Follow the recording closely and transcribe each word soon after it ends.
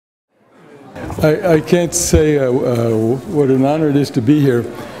I can't say what an honor it is to be here.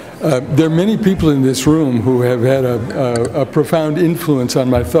 There are many people in this room who have had a profound influence on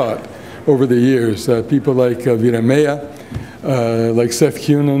my thought over the years. People like Viramea, like Seth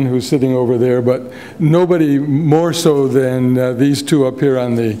Kunin, who's sitting over there, but nobody more so than these two up here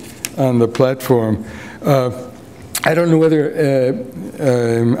on the platform. I don't know whether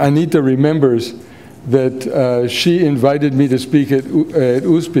Anita remembers that she invited me to speak at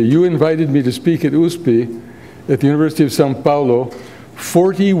USP. You invited me to speak at USP, at the University of São Paulo,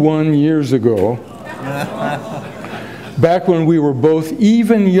 41 years ago, back when we were both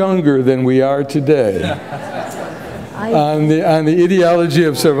even younger than we are today, on the ideology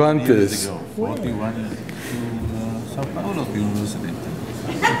of Cervantes. 41 to São Paulo University.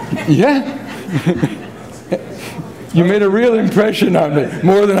 Yeah. You made a real impression on me,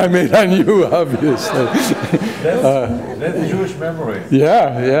 more than I made on you, obviously. That's a Jewish memory.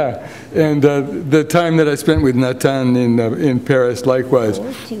 Yeah, yeah. And the time that I spent with Nathan in Paris, likewise.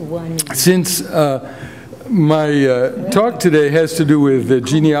 41. Since my talk today has to do with the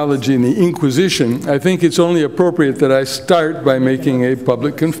genealogy and the Inquisition, I think it's only appropriate that I start by making a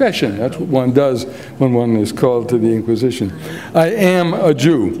public confession. That's what one does when one is called to the Inquisition. I am a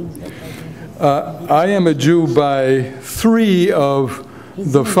Jew. I am a Jew by 3 of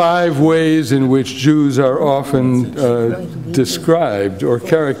the 5 ways in which Jews are often described or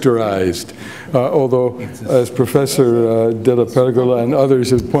characterized. Although, as Professor Della Pergola and others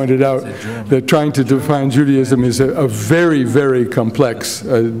have pointed out, that trying to define Judaism is a very, very complex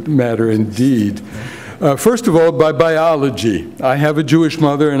matter indeed. First of all, by biology. I have a Jewish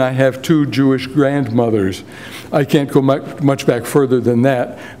mother and I have 2 Jewish grandmothers. I can't go much back further than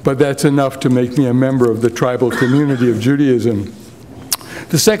that, but that's enough to make me a member of the tribal community of Judaism.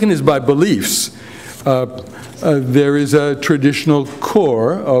 The second is by beliefs. There is a traditional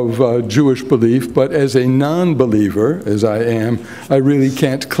core of Jewish belief, but as a non-believer, as I am, I really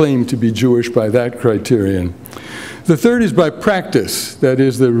can't claim to be Jewish by that criterion. The third is by practice, that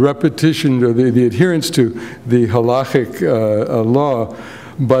is the repetition or the adherence to the halachic law,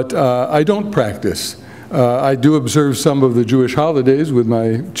 but I don't practice. I do observe some of the Jewish holidays with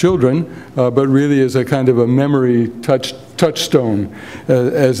my children, but really as a kind of a memory touchstone,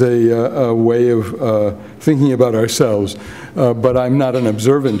 as a way of thinking about ourselves. But I'm not an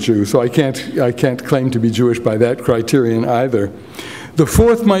observant Jew, so I can't claim to be Jewish by that criterion either. The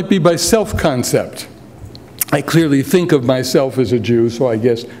fourth might be by self-concept. I clearly think of myself as a Jew, so I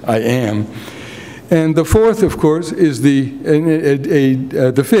guess I am. And the fourth, of course, is the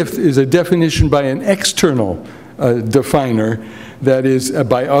fifth is a definition by an external definer, that is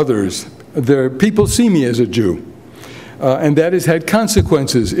by others. People see me as a Jew, and that has had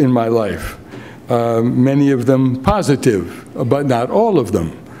consequences in my life. Many of them positive, but not all of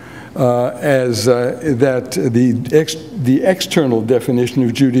them. The external definition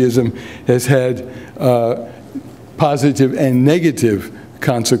of Judaism has had positive and negative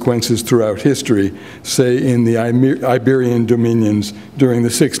consequences throughout history, say in the Iberian dominions during the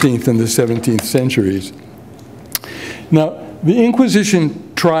 16th and the 17th centuries. Now, the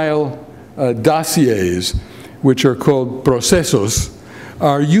Inquisition trial dossiers, which are called procesos,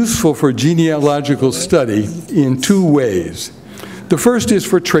 are useful for genealogical study in 2 ways. The first is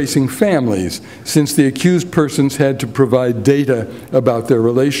for tracing families, since the accused persons had to provide data about their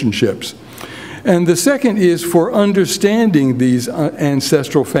relationships. And the second is for understanding these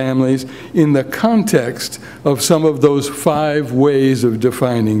ancestral families in the context of some of those 5 ways of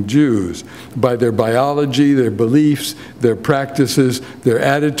defining Jews, by their biology, their beliefs, their practices, their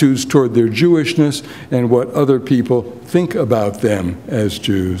attitudes toward their Jewishness, and what other people think about them as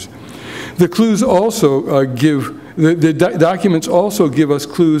Jews. The clues also the documents also give us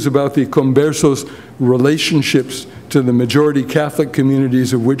clues about the conversos' relationships to the majority Catholic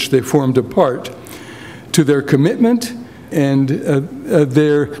communities of which they formed a part, to their commitment and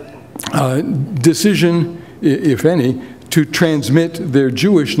their decision, if any, to transmit their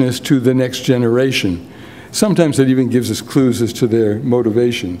Jewishness to the next generation. Sometimes it even gives us clues as to their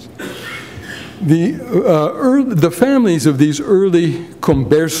motivations. The families of these early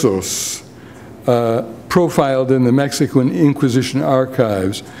conversos profiled in the Mexican Inquisition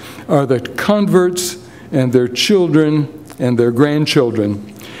archives are the converts and their children and their grandchildren.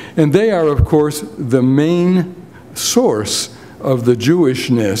 And they are, of course, the main source of the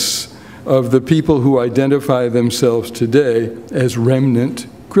Jewishness of the people who identify themselves today as remnant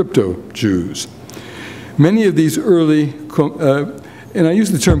crypto-Jews. Many of these early, and I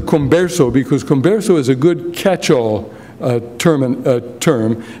use the term converso because converso is a good catch-all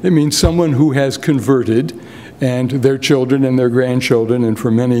term. It means someone who has converted, and their children and their grandchildren, and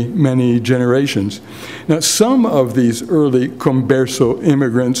for many, many generations. Now, some of these early converso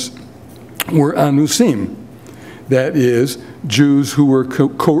immigrants were anusim, that is, Jews who were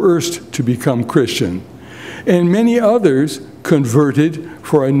coerced to become Christian. And many others converted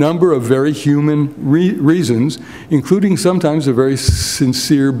for a number of very human reasons, including sometimes a very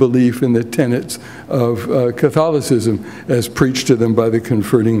sincere belief in the tenets of Catholicism as preached to them by the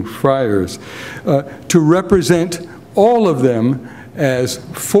converting friars. To represent all of them as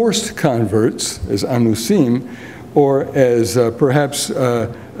forced converts, as anusim, or as perhaps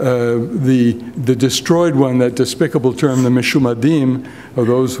the destroyed one, that despicable term, the meshumadim, of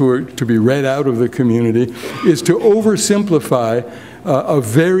those who are to be read out of the community, is to oversimplify a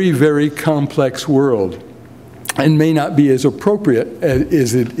very, very complex world, and may not be as appropriate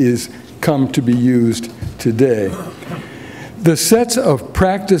as it is come to be used today. The sets of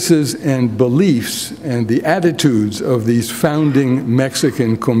practices and beliefs and the attitudes of these founding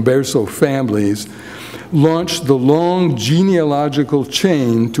Mexican converso families launched the long genealogical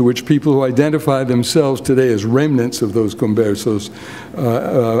chain to which people who identify themselves today as remnants of those conversos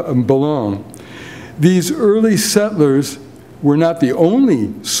belong. These early settlers were not the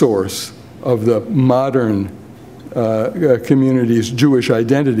only source of the modern community's Jewish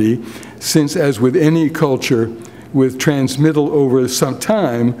identity, since, as with any culture, with transmittal over some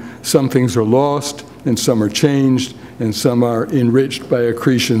time, some things are lost, and some are changed, and some are enriched by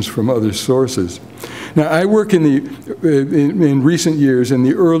accretions from other sources. Now, I work in recent years in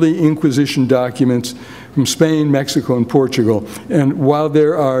the early Inquisition documents from Spain, Mexico, and Portugal, and while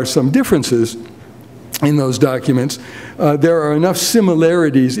there are some differences in those documents, there are enough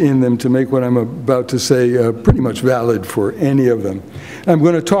similarities in them to make what I'm about to say pretty much valid for any of them. I'm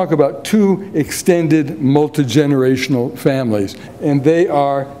going to talk about two extended multi-generational families, and they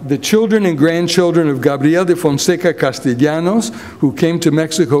are the children and grandchildren of Gabriel de Fonseca Castellanos, who came to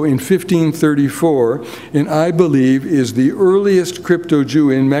Mexico in 1534, and I believe is the earliest crypto-Jew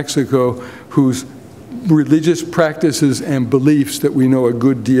in Mexico whose religious practices and beliefs that we know a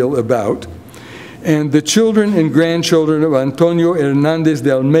good deal about, and the children and grandchildren of Antonio Hernandez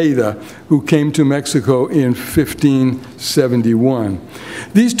de Almeida, who came to Mexico in 1571.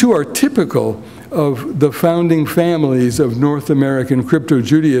 These two are typical of the founding families of North American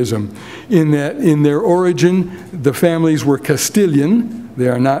crypto-Judaism, in that in their origin, the families were Castilian. They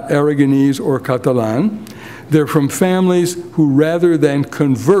are not Aragonese or Catalan. They're from families who, rather than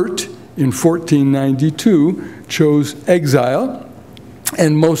convert in 1492, chose exile,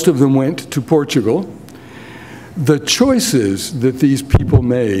 and most of them went to Portugal. The choices that these people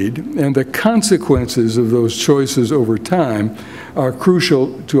made and the consequences of those choices over time are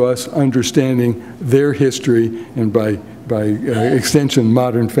crucial to us understanding their history and by extension,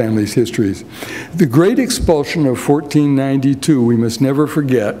 modern families' histories. The Great Expulsion of 1492, we must never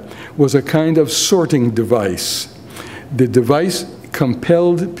forget, was a kind of sorting device. The device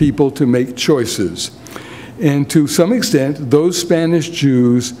compelled people to make choices. And to some extent, those Spanish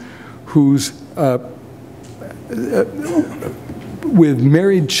Jews whose, with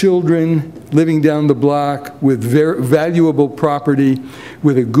married children, living down the block, with valuable property,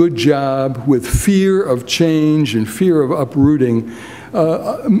 with a good job, with fear of change and fear of uprooting,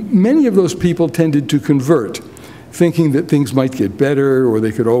 many of those people tended to convert, thinking that things might get better, or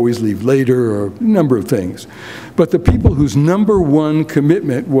they could always leave later, or a number of things. But the people whose number one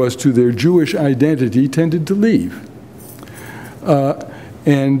commitment was to their Jewish identity tended to leave.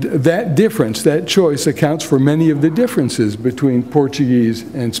 And that difference, that choice, accounts for many of the differences between Portuguese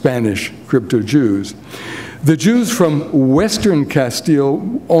and Spanish crypto-Jews. The Jews from Western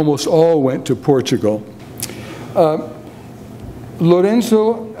Castile almost all went to Portugal.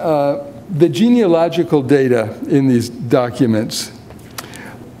 Lorenzo, the genealogical data in these documents,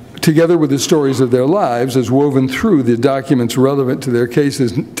 together with the stories of their lives as woven through the documents relevant to their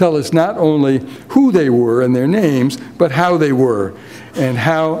cases, tell us not only who they were and their names, but how they were, and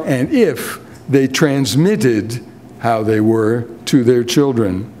how and if they transmitted how they were to their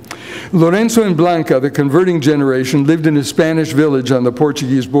children. Lorenzo and Blanca, the converting generation, lived in a Spanish village on the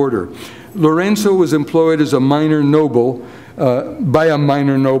Portuguese border. Lorenzo was employed as a minor noble, by a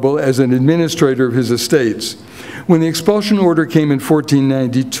minor noble as an administrator of his estates. When the expulsion order came in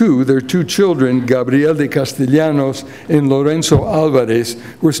 1492, their two children, Gabriel de Castellanos and Lorenzo Alvarez,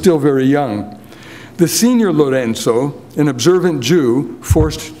 were still very young. The senior Lorenzo, an observant Jew,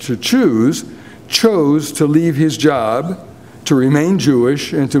 forced to chose to leave his job, to remain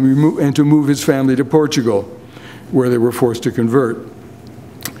Jewish, and to move his family to Portugal, where they were forced to convert.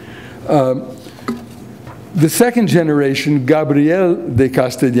 The second generation, Gabriel de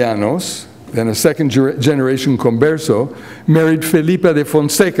Castellanos, then a second-generation converso, married Felipa de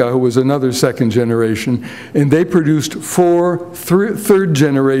Fonseca, who was another second generation, and they produced 4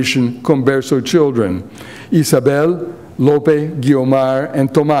 third-generation converso children, Isabel, Lope, Guiomar,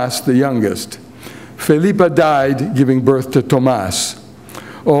 and Tomas, the youngest. Felipa died giving birth to Tomas.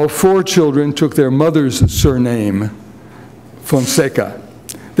 All 4 children took their mother's surname, Fonseca.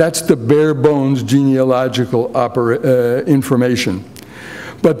 That's the bare-bones genealogical information.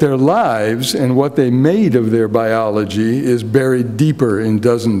 But their lives and what they made of their biology is buried deeper in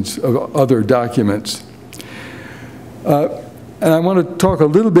dozens of other documents. And I want to talk a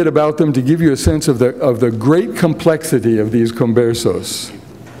little bit about them to give you a sense of the great complexity of these conversos.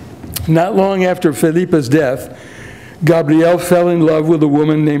 Not long after Felipa's death, Gabriel fell in love with a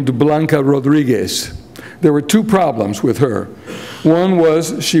woman named Blanca Rodriguez. There were 2 problems with her. One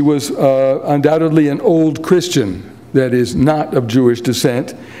was she was undoubtedly an old Christian, that is, not of Jewish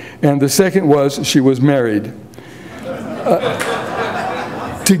descent, and the second was she was married.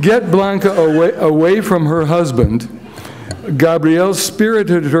 To get Blanca away from her husband, Gabriel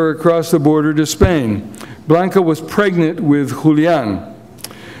spirited her across the border to Spain. Blanca was pregnant with Julian.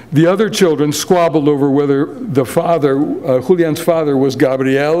 The other children squabbled over whether the father, Julian's father, was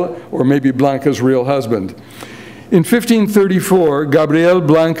Gabriel or maybe Blanca's real husband. In 1534, Gabriel,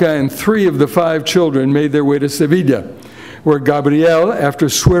 Blanca, and 3 of the 5 children made their way to Sevilla, where Gabriel, after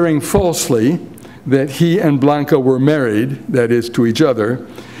swearing falsely that he and Blanca were married, that is, to each other,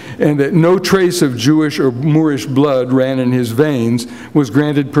 and that no trace of Jewish or Moorish blood ran in his veins, was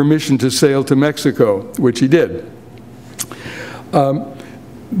granted permission to sail to Mexico, which he did.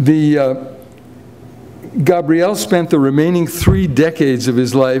 Gabriel spent the remaining 3 decades of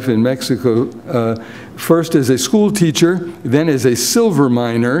his life in Mexico, first as a school teacher, then as a silver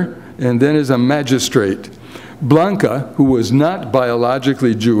miner, and then as a magistrate. Blanca, who was not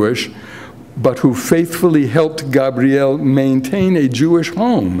biologically Jewish, but who faithfully helped Gabriel maintain a Jewish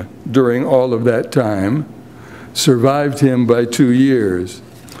home during all of that time, survived him by 2 years.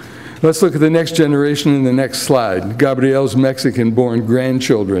 Let's look at the next generation in the next slide, Gabriel's Mexican-born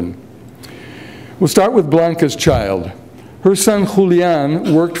grandchildren. We'll start with Blanca's child. Her son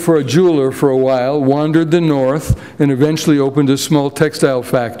Julian worked for a jeweler for a while, wandered the north, and eventually opened a small textile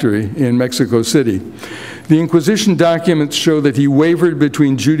factory in Mexico City. The Inquisition documents show that he wavered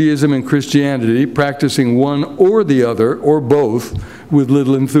between Judaism and Christianity, practicing one or the other, or both, with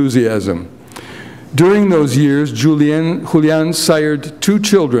little enthusiasm. During those years, Julian sired 2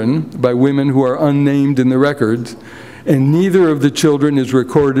 children by women who are unnamed in the records, and neither of the children is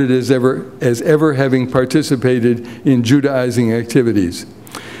recorded as ever having participated in Judaizing activities.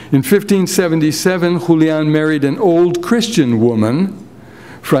 In 1577, Julian married an old Christian woman,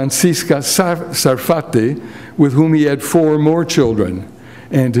 Francisca Sarfati, with whom he had 4 more children.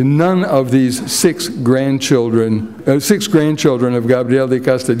 And none of these 6 grandchildren of Gabriel de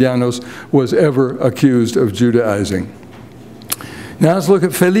Castellanos was ever accused of Judaizing. Now let's look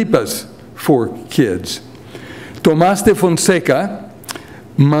at Felipa's 4 kids. Tomás de Fonseca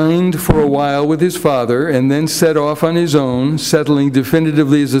mined for a while with his father and then set off on his own, settling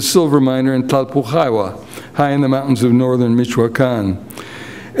definitively as a silver miner in Tlalpujahua, high in the mountains of northern Michoacán.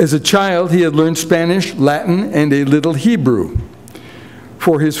 As a child, he had learned Spanish, Latin, and a little Hebrew.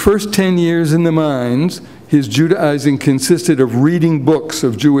 For his first 10 years in the mines, his Judaizing consisted of reading books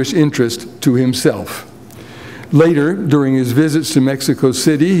of Jewish interest to himself. Later, during his visits to Mexico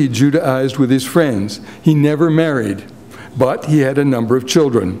City, he Judaized with his friends. He never married, but he had a number of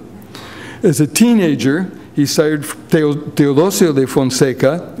children. As a teenager, he sired Teodosio de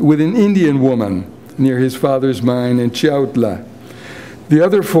Fonseca with an Indian woman near his father's mine in Chiautla. The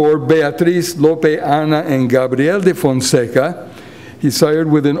other 4, Beatriz, Lope, Ana, and Gabriel de Fonseca, he sired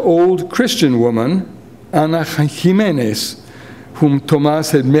with an old Christian woman, Ana Jimenez, whom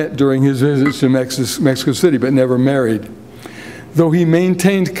Tomás had met during his visits to Mexico City, but never married. Though he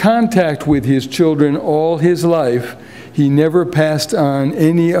maintained contact with his children all his life, he never passed on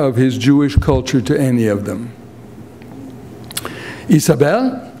any of his Jewish culture to any of them.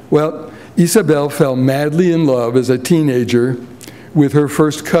 Isabel? Well, Isabel fell madly in love as a teenager with her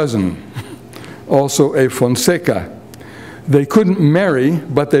first cousin, also a Fonseca. They couldn't marry,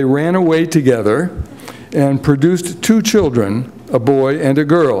 but they ran away together and produced 2 children, a boy and a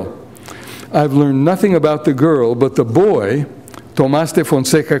girl. I've learned nothing about the girl, but the boy, Tomás de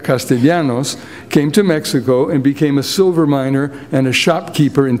Fonseca Castellanos, came to Mexico and became a silver miner and a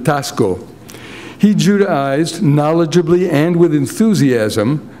shopkeeper in Tasco. He Judaized knowledgeably and with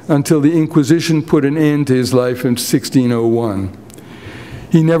enthusiasm until the Inquisition put an end to his life in 1601.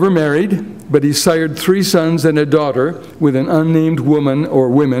 He never married, but he sired 3 sons and a daughter with an unnamed woman or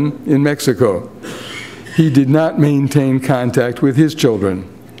women in Mexico. He did not maintain contact with his children.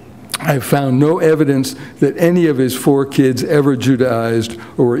 I found no evidence that any of his 4 kids ever Judaized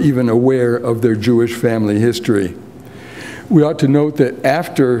or were even aware of their Jewish family history. We ought to note that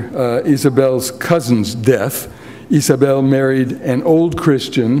after Isabel's cousin's death, Isabel married an old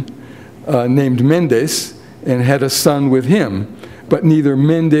Christian named Mendes and had a son with him, but neither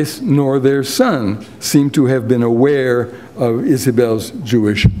Mendes nor their son seem to have been aware of Isabel's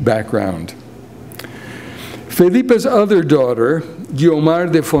Jewish background. Felipa's other daughter,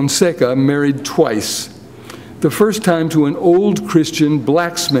 Guiomar de Fonseca, married twice. The first time to an old Christian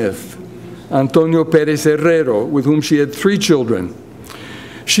blacksmith, Antonio Pérez Herrero, with whom she had 3 children.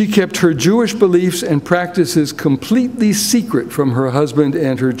 She kept her Jewish beliefs and practices completely secret from her husband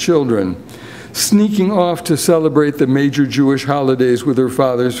and her children, sneaking off to celebrate the major Jewish holidays with her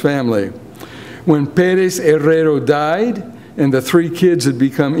father's family. When Pérez Herrero died and the 3 kids had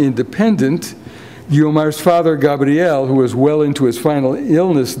become independent, Guiomar's father, Gabriel, who was well into his final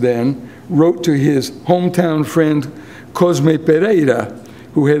illness then, wrote to his hometown friend Cosme Pereira,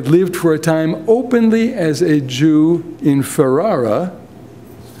 who had lived for a time openly as a Jew in Ferrara,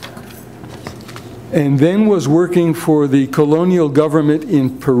 and then was working for the colonial government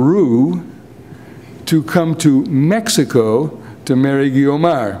in Peru, to come to Mexico to marry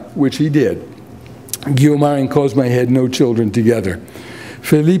Guiomar, which he did. Guiomar and Cosme had no children together.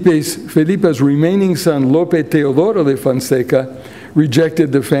 Felipa's remaining son, Lope Teodoro de Fonseca,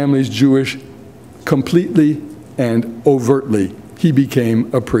 rejected the family's Jewish completely and overtly. He became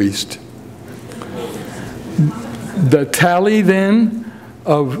a priest. The tally then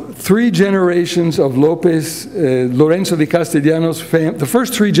of 3 generations of Lorenzo de Castellanos family, the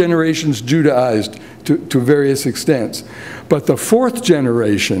first 3 generations Judaized to various extents. But the 4th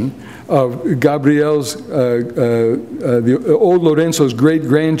generation of Gabriel's, the old Lorenzo's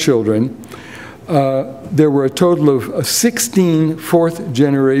great-grandchildren, there were a total of 16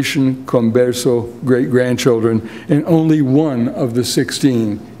 4th-generation Converso great-grandchildren, and only one of the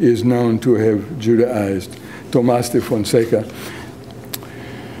 16 is known to have Judaized, Tomás de Fonseca.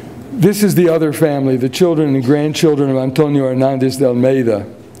 This is the other family, the children and grandchildren of Antonio Hernández de Almeida.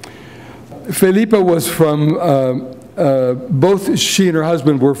 Felipa was from, both she and her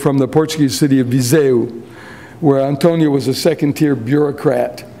husband were from the Portuguese city of Viseu, where Antonio was a 2nd-tier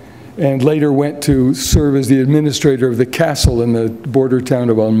bureaucrat and later went to serve as the administrator of the castle in the border town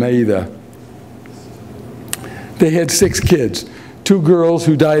of Almeida. They had 6 kids, 2 girls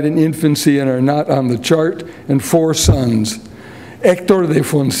who died in infancy and are not on the chart, and 4 sons. Héctor de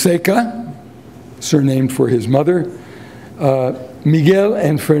Fonseca, surnamed for his mother, Miguel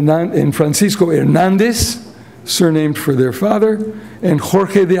and Francisco Hernández, surnamed for their father, and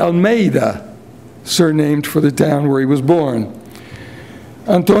Jorge de Almeida, surnamed for the town where he was born.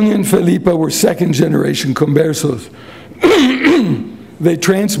 Antonio and Felipa were 2nd-generation conversos. They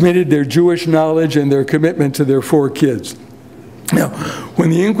transmitted their Jewish knowledge and their commitment to their 4 kids. Now, when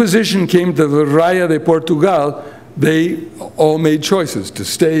the Inquisition came to the Raya de Portugal, they all made choices to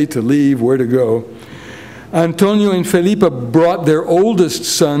stay, to leave, where to go. Antonio and Felipa brought their oldest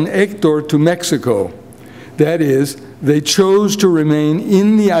son, Héctor, to Mexico. That is, they chose to remain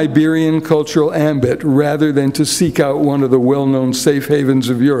in the Iberian cultural ambit rather than to seek out one of the well-known safe havens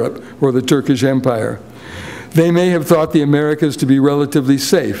of Europe or the Turkish Empire. They may have thought the Americas to be relatively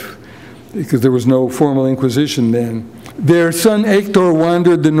safe because there was no formal Inquisition then. Their son Héctor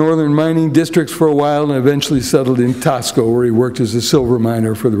wandered the northern mining districts for a while and eventually settled in Tasco, where he worked as a silver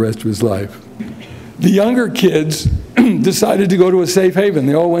miner for the rest of his life. The younger kids decided to go to a safe haven.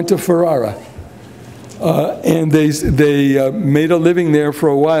 They all went to Ferrara. And they made a living there for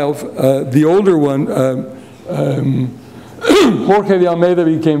a while. The older one, Jorge de Almeida,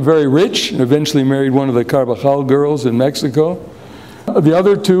 became very rich and eventually married one of the Carvajal girls in Mexico. The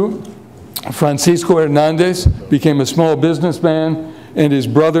other 2, Francisco Hernández, became a small businessman, and his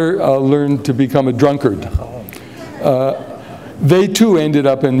brother learned to become a drunkard. They too ended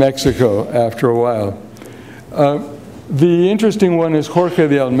up in Mexico after a while. The interesting one is Jorge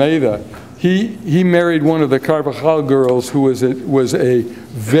de Almeida. He married one of the Carvajal girls who was a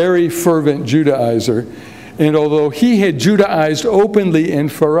very fervent Judaizer. And although he had Judaized openly in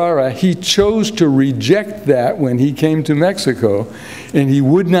Ferrara, he chose to reject that when he came to Mexico, and he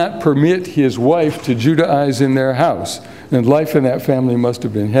would not permit his wife to Judaize in their house. And life in that family must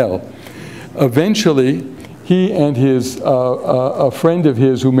have been hell. Eventually, he and a friend of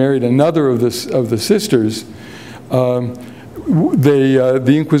his who married another of the sisters, the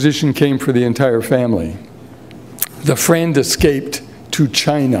Inquisition came for the entire family. The friend escaped to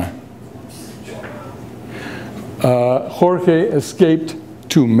China. Jorge escaped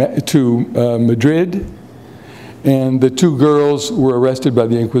to Madrid, and the two girls were arrested by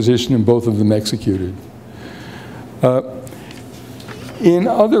the Inquisition and both of them executed. In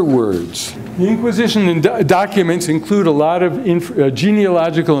other words, the Inquisition documents include a lot of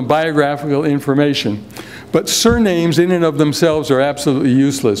genealogical and biographical information, but surnames in and of themselves are absolutely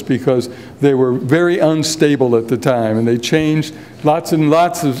useless because they were very unstable at the time, and they changed. Lots and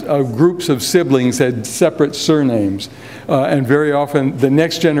lots of groups of siblings had separate surnames, and very often the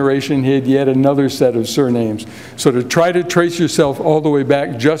next generation had yet another set of surnames. So to try to trace yourself all the way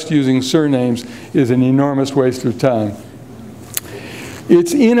back just using surnames is an enormous waste of time.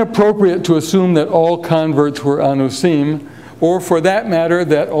 It's inappropriate to assume that all converts were anusim, or for that matter,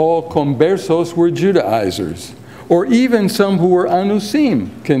 that all conversos were Judaizers, or even some who were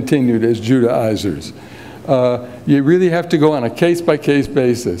anusim continued as Judaizers. You really have to go on a case-by-case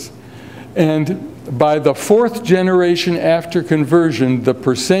basis. And by the 4th generation after conversion, the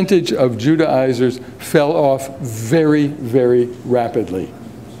percentage of Judaizers fell off very, very rapidly.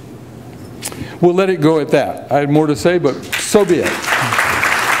 We'll let it go at that. I had more to say, but so be it.